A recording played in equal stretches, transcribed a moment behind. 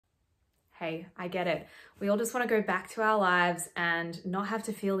Hey, I get it. We all just want to go back to our lives and not have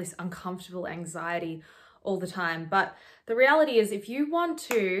to feel this uncomfortable anxiety all the time. But the reality is, if you want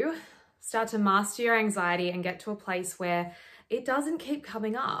to start to master your anxiety and get to a place where it doesn't keep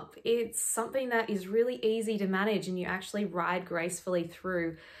coming up, it's something that is really easy to manage, and you actually ride gracefully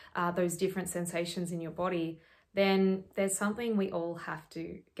through those different sensations in your body, then there's something we all have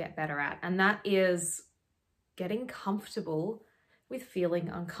to get better at. And that is getting comfortable with feeling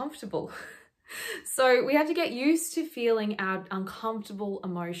uncomfortable. So we have to get used to feeling our uncomfortable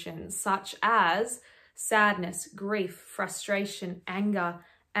emotions, such as sadness, grief, frustration, anger,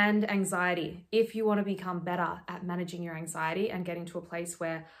 and anxiety. If you want to become better at managing your anxiety and getting to a place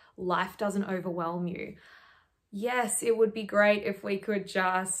where life doesn't overwhelm you. Yes, it would be great if we could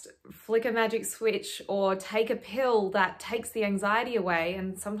just flick a magic switch or take a pill that takes the anxiety away,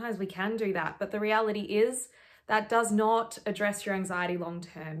 and sometimes we can do that, but the reality is that does not address your anxiety long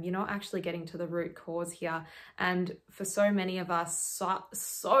term. You're not actually getting to the root cause here. And for so many of us,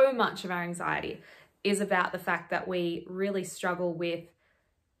 so much of our anxiety is about the fact that we really struggle with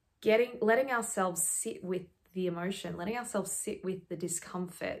letting ourselves sit with the emotion, letting ourselves sit with the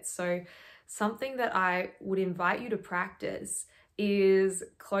discomfort. So something that I would invite you to practice is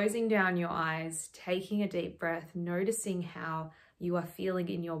closing down your eyes, taking a deep breath, noticing how you are feeling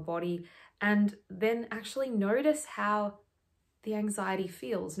in your body, and then actually notice how the anxiety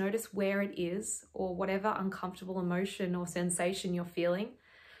feels. Notice where it is, or whatever uncomfortable emotion or sensation you're feeling.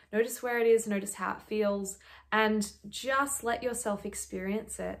 Notice where it is, notice how it feels, and just let yourself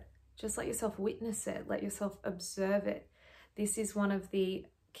experience it. Just let yourself witness it. Let yourself observe it. This is one of the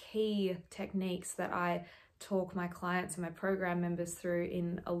key techniques that I talk my clients and my program members through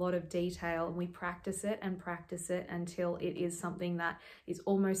in a lot of detail, and we practice it until it is something that is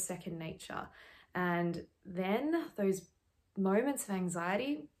almost second nature. And then those moments of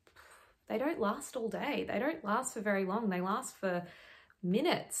anxiety, they don't last all day. They don't last for very long. They last for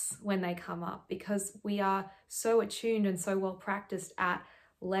minutes when they come up, because we are so attuned and so well practiced at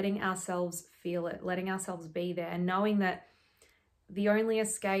letting ourselves feel it, letting ourselves be there, and knowing that the only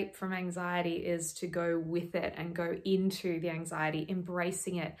escape from anxiety is to go with it and go into the anxiety,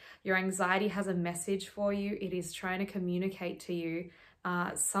 embracing it. Your anxiety has a message for you. It is trying to communicate to you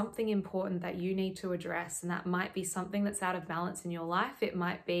something important that you need to address. And that might be something that's out of balance in your life. It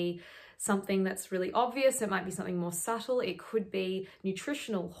might be something that's really obvious. It might be something more subtle. It could be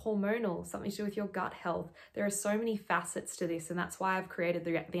nutritional, hormonal, something to do with your gut health. There are so many facets to this. And that's why I've created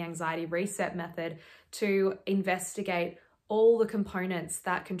the anxiety reset method, to investigate all the components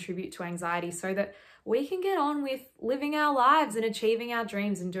that contribute to anxiety, so that we can get on with living our lives and achieving our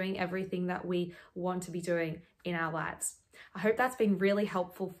dreams and doing everything that we want to be doing in our lives. I hope that's been really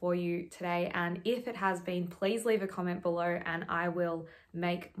helpful for you today. And if it has been, please leave a comment below and I will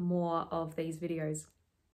make more of these videos.